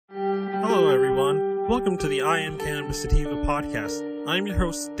Hello everyone, welcome to the I Am Cannabis Sativa podcast. I'm your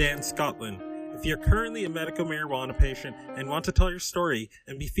host, Dan Scotland. If you're currently a medical marijuana patient and want to tell your story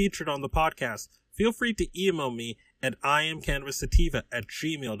and be featured on the podcast, feel free to email me at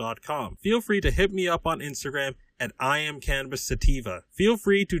iamcannabissativa@gmail.com. Feel free to hit me up on Instagram at iamcannabissativa. Feel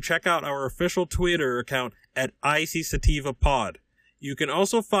free to check out our official Twitter account at ICSativaPod. You can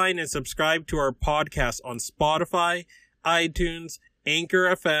also find and subscribe to our podcast on Spotify, iTunes, Anchor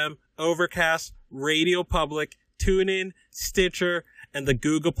FM, Overcast, Radio Public, TuneIn, Stitcher, and the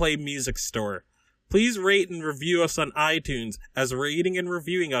Google Play Music Store. Please rate and review us on iTunes, as rating and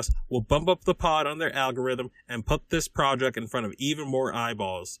reviewing us will bump up the pod on their algorithm and put this project in front of even more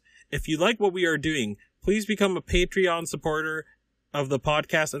eyeballs. If you like what we are doing, please become a Patreon supporter of the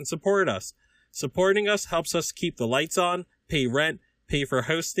podcast and support us. Supporting us helps us keep the lights on, pay rent, pay for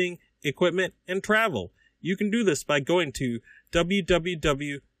hosting, equipment, and travel. You can do this by going to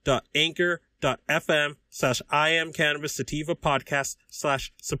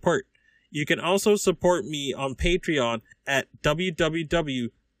www.anchor.fm/IamCannabisSativapodcast/support. You can also support me on Patreon at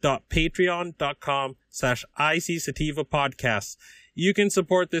www.patreon.com/ICSativapodcasts. You can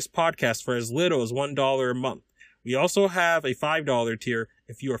support this podcast for as little as $1 a month. We also have a $5 tier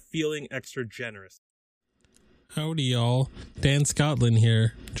if you are feeling extra generous. Howdy, y'all. Dan Scotland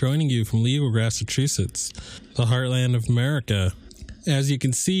here, joining you from Legal, Massachusetts, the heartland of America. As you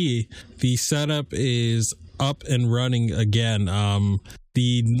can see, the setup is up and running again.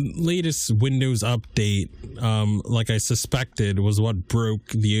 The latest Windows update, like I suspected, was what broke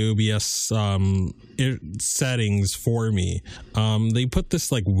the OBS settings for me. They put this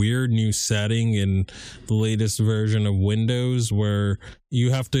like weird new setting in the latest version of Windows where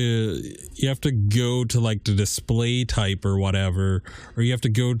you have to go to like the display type or whatever, or you have to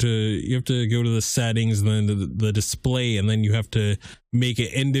go to the settings and then the display, and then you have to make an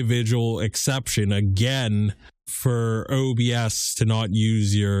individual exception again for OBS to not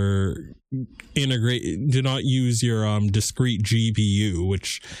use your discrete GPU,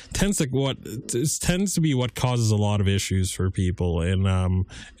 which tends to be what causes a lot of issues for people, and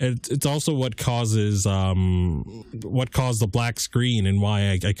it's also what caused the black screen and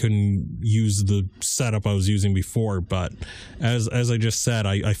why I couldn't use the setup I was using before. But as I just said,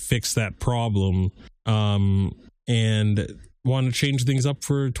 I fixed that problem, and want to change things up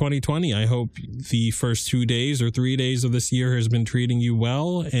for 2020. I hope the first 2 days or 3 days of this year has been treating you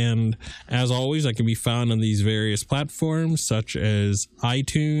well. And as always, I can be found on these various platforms such as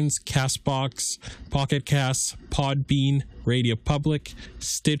iTunes, Castbox, Pocket Casts, Podbean, Radio Public,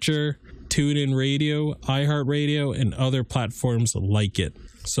 Stitcher, TuneIn Radio, iHeartRadio, and other platforms like it.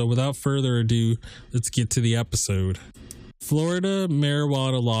 So without further ado, let's get to the episode. Florida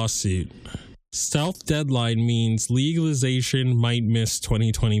marijuana lawsuit. Stealth deadline means legalization might miss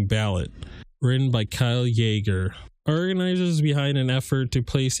 2020 ballot. Written by Kyle Yeager. Organizers behind an effort to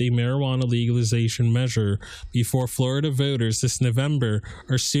place a marijuana legalization measure before Florida voters this November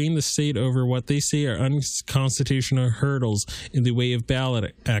are suing the state over what they say are unconstitutional hurdles in the way of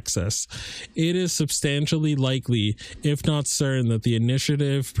ballot access. It is substantially likely, if not certain, that the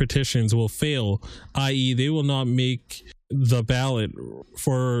initiative petitions will fail, i.e. they will not make the ballot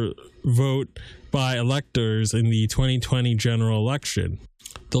for vote by electors in the 2020 general election.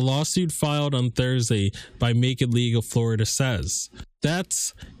 The lawsuit filed on Thursday by Make It Legal Florida says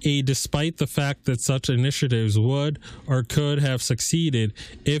that's despite the fact that such initiatives would or could have succeeded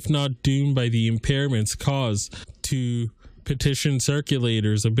if not doomed by the impairments caused to petition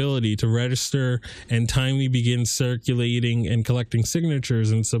circulators' ability to register and timely begin circulating and collecting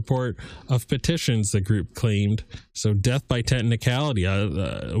signatures in support of petitions, the group claimed. So death by technicality.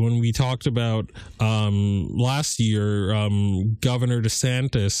 When we talked about last year, Governor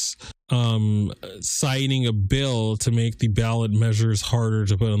DeSantis citing a bill to make the ballot measures harder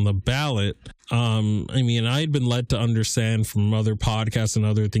to put on the ballot. I'd been led to understand from other podcasts and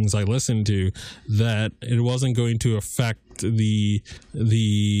other things I listened to that it wasn't going to affect the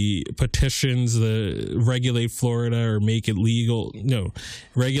petitions, the Regulate Florida or Make It Legal. No,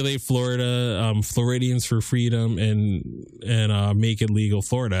 Regulate Florida, Floridians for Freedom, and Make It Legal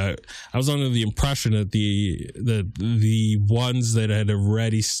Florida. I was under the impression that the ones that had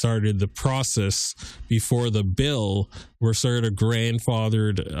already started the process before the bill were sort of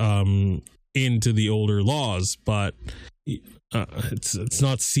grandfathered into the older laws, but it's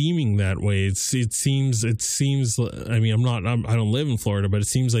not seeming that way. It seems. I don't live in Florida, but it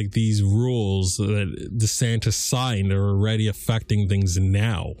seems like these rules that DeSantis signed are already affecting things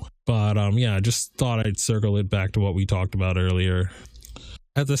now. But I just thought I'd circle it back to what we talked about earlier.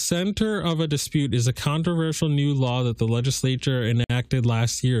 At the center of a dispute is a controversial new law that the legislature enacted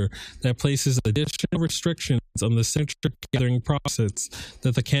last year that places additional restrictions on the signature gathering process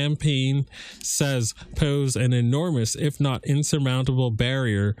that the campaign says pose an enormous, if not insurmountable,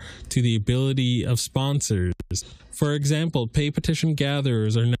 barrier to the ability of sponsors. For example, pay petition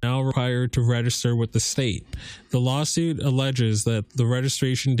gatherers are now required to register with the state. The lawsuit alleges that the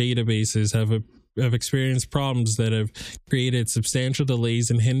registration databases have experienced problems that have created substantial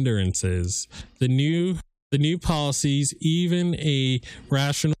delays and hindrances. The new policies, even a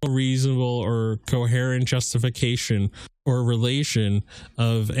rational, reasonable, or coherent justification or relation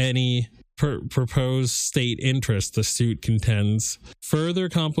of any proposed state interest, the suit contends. Further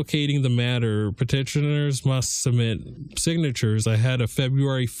complicating the matter, petitioners must submit signatures ahead of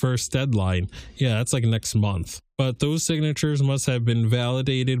February 1st deadline. Yeah, that's like next month. But those signatures must have been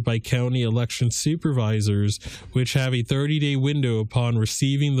validated by county election supervisors, which have a 30-day window upon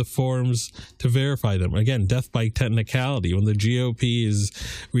receiving the forms to verify them. Again, death by technicality. When the GOP is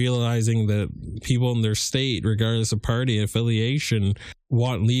realizing that people in their state, regardless of party affiliation,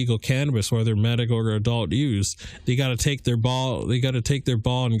 want legal cannabis, whether medical or adult use, they got to take their ball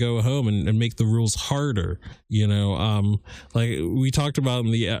and go home and make the rules harder. Like we talked about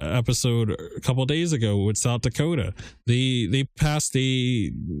in the episode a couple of days ago with South Dakota, they passed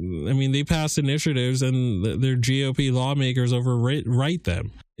initiatives and their GOP lawmakers overwrite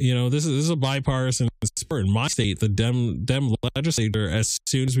them. This is a bipartisan sport. In my state, the Dem legislature, as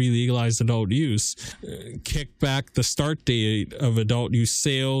soon as we legalized adult use, kicked back the start date of adult use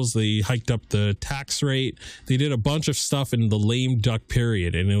sales. They hiked up the tax rate. They did a bunch of stuff in the lame duck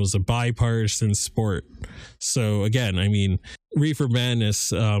period, and it was a bipartisan sport. So again, reefer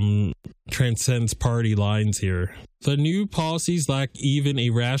madness transcends party lines here. The new policies lack even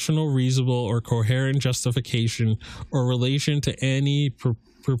a rational, reasonable, or coherent justification or relation to any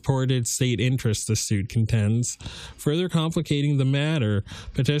purported state interest, the suit contends. Further complicating the matter,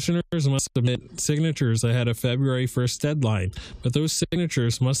 petitioners must submit signatures ahead of February 1st deadline, but those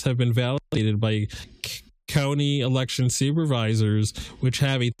signatures must have been validated by county election supervisors, which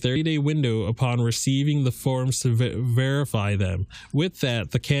have a 30-day window upon receiving the forms to verify them. With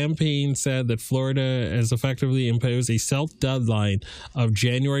that, the campaign said that Florida has effectively imposed a self-deadline of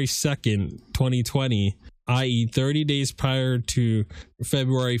January 2nd, 2020, i.e. 30 days prior to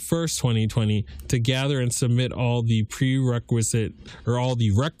February 1st, 2020, to gather and submit all the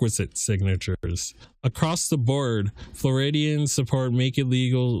requisite signatures. Across the board, Floridians support Make It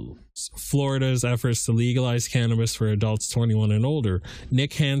Legal Florida's efforts to legalize cannabis for adults 21 and older.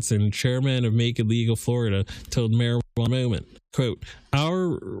 Nick Hansen, chairman of Make It Legal Florida, told Marijuana Moment, quote,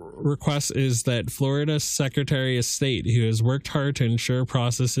 "Our request is that Florida's Secretary of State, who has worked hard to ensure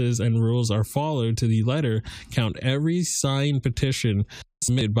processes and rules are followed to the letter, count every signed petition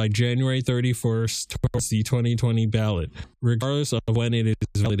submitted by January 31st towards the 2020 ballot, regardless of when it is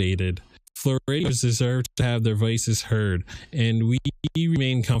validated. Floridians deserve to have their voices heard, and we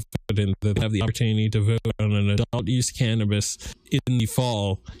remain confident that they have the opportunity to vote on an adult use cannabis in the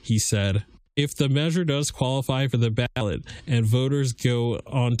fall," he said. If the measure does qualify for the ballot and voters go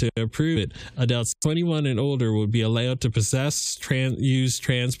on to approve it, adults 21 and older would be allowed to possess, use,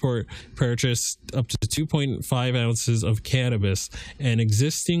 transport, purchase up to 2.5 ounces of cannabis, and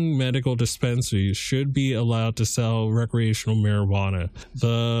existing medical dispensaries should be allowed to sell recreational marijuana.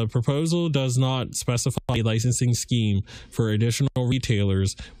 The proposal does not specify a licensing scheme for additional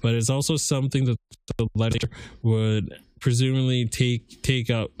retailers, but it's also something that the legislature would presumably take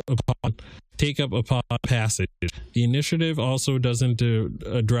up upon passage. The initiative also doesn't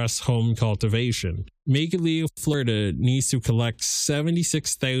address home cultivation. Make It Legal Florida needs to collect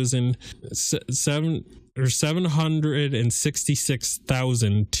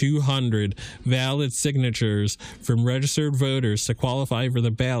 766,200 valid signatures from registered voters to qualify for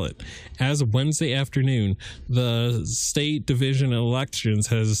the ballot. As of Wednesday afternoon, the State Division of Elections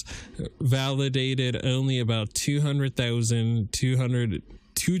has validated only about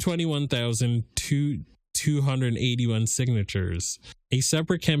 221,281 signatures. A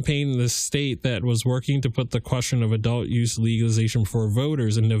separate campaign in the state that was working to put the question of adult use legalization before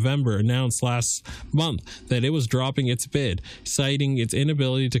voters in November announced last month that it was dropping its bid, citing its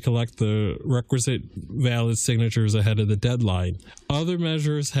inability to collect the requisite valid signatures ahead of the deadline. Other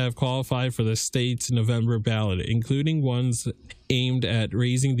measures have qualified for the state's November ballot, including ones aimed at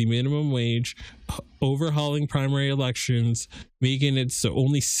raising the minimum wage, overhauling primary elections, making it so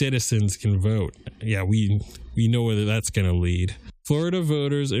only citizens can vote. Yeah, we know where that's going to lead. Florida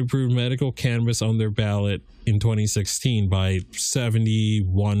voters improved medical cannabis on their ballot in 2016 by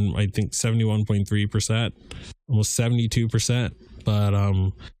 71.3%, almost 72%. But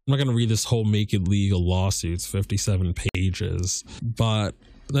I'm not going to read this whole Make It Legal lawsuit. It's 57 pages, but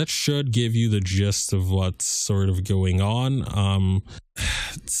that should give you the gist of what's sort of going on.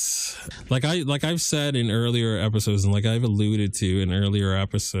 It's like I've said in earlier episodes, and like I've alluded to in earlier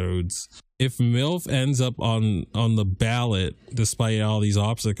episodes, if MILF ends up on the ballot despite all these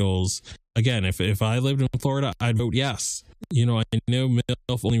obstacles, again, if I lived in Florida, I'd vote yes. You know, I know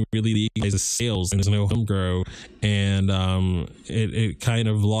MILF only really legalizes sales and there's no home grow, and it kind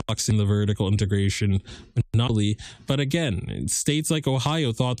of locks in the vertical integration monopoly. But again, states like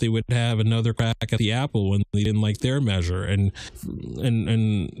Ohio thought they would have another crack at the apple when they didn't like their measure, and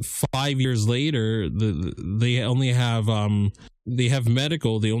 5 years later, they only have they have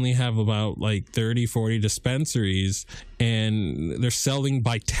medical, they only have about like 30-40 dispensaries, and they're selling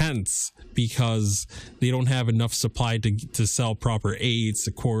by tenths because they don't have enough supply to sell proper eighths,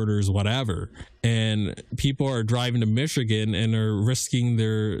 quarters, whatever. And people are driving to Michigan and are risking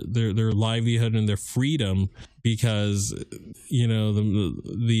their livelihood and their freedom because, you know,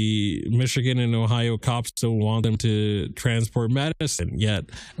 the Michigan and Ohio cops don't want them to transport medicine, yet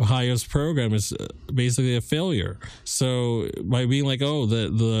Ohio's program is basically a failure. So by being like, oh,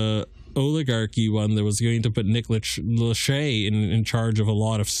 the oligarchy one that was going to put Nick Lachey in charge of a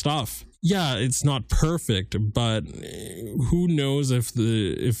lot of stuff, yeah, it's not perfect, but who knows if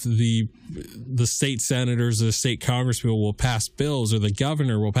the state senators or the state congresspeople will pass bills, or the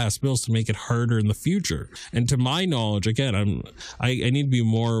governor will pass bills to make it harder in the future. And to my knowledge, again, I need to be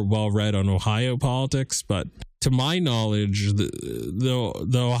more well read on Ohio politics, but to my knowledge, the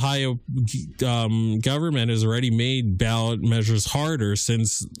Ohio government has already made ballot measures harder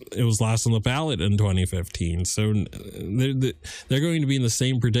since it was last on the ballot in 2015. So they're going to be in the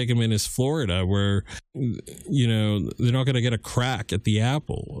same predicament as Florida, where, you know, they're not going to get a crack at the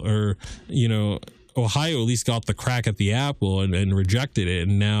apple, or, you know, Ohio at least got the crack at the apple and rejected it,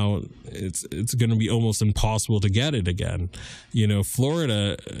 and now it's going to be almost impossible to get it again. You know,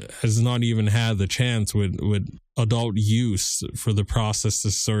 Florida has not even had the chance with adult use for the process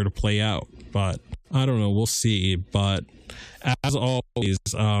to sort of play out. But I don't know, we'll see. But as always,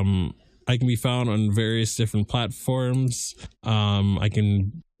 I can be found on various different platforms. I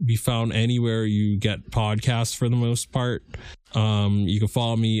can be found anywhere you get podcasts for the most part. You can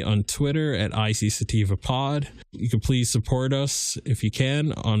follow me on Twitter at ICSativaPod. You can please support us if you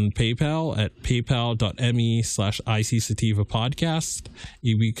can on PayPal at paypal.me/ICSativapodcast.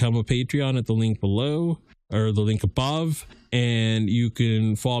 You become a Patreon at the link below or the link above, and you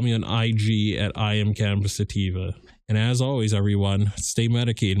can follow me on IG at IamCannabisSativa. And as always, everyone, stay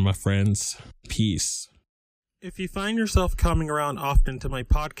medicated, my friends. Peace. If you find yourself coming around often to my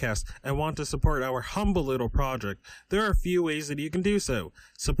podcast and want to support our humble little project, there are a few ways that you can do so.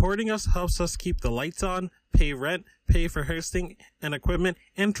 Supporting us helps us keep the lights on, pay rent, pay for hosting and equipment,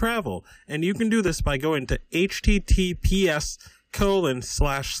 and travel. And you can do this by going to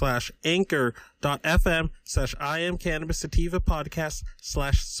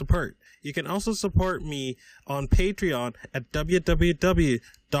https://anchor.fm/IamCannabisSativapodcast/support. You can also support me on Patreon at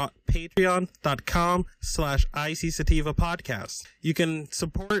www.patreon.com/ICSativapodcast. You can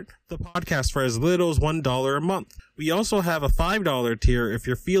support the podcast for as little as $1 a month. We also have a $5 tier if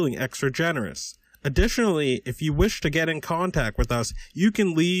you're feeling extra generous. Additionally, if you wish to get in contact with us, you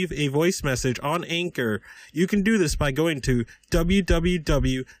can leave a voice message on Anchor. You can do this by going to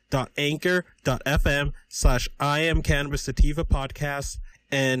www.anchor.fm/IamCannabisSativapodcast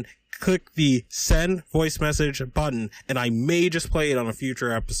and click the send voice message button, and I may just play it on a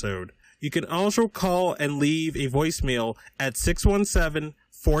future episode. You can also call and leave a voicemail at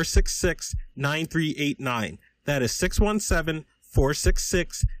 617-466-9389. That is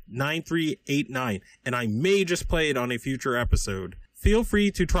 617-466-9389, and I may just play it on a future episode. Feel free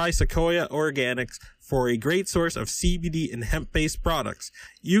to try Sequoia Organics for a great source of CBD and hemp-based products.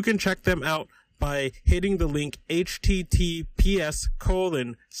 You can check them out by hitting the link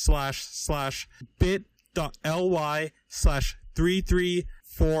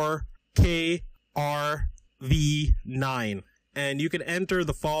And you can enter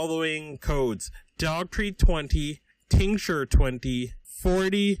the following codes: Dogtree20, Tincture 20,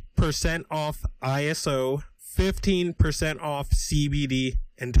 40% off ISO, 15% off CBD,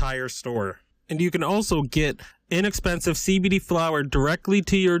 entire store. And you can also get inexpensive CBD flower directly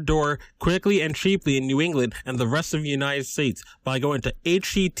to your door quickly and cheaply in New England and the rest of the United States by going to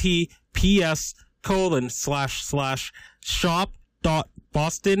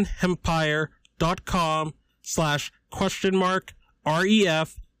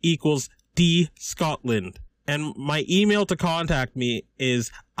And my email to contact me is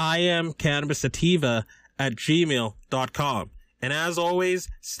IamCannabisSativa@gmail.com. And as always,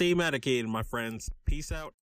 stay medicated, my friends. Peace out.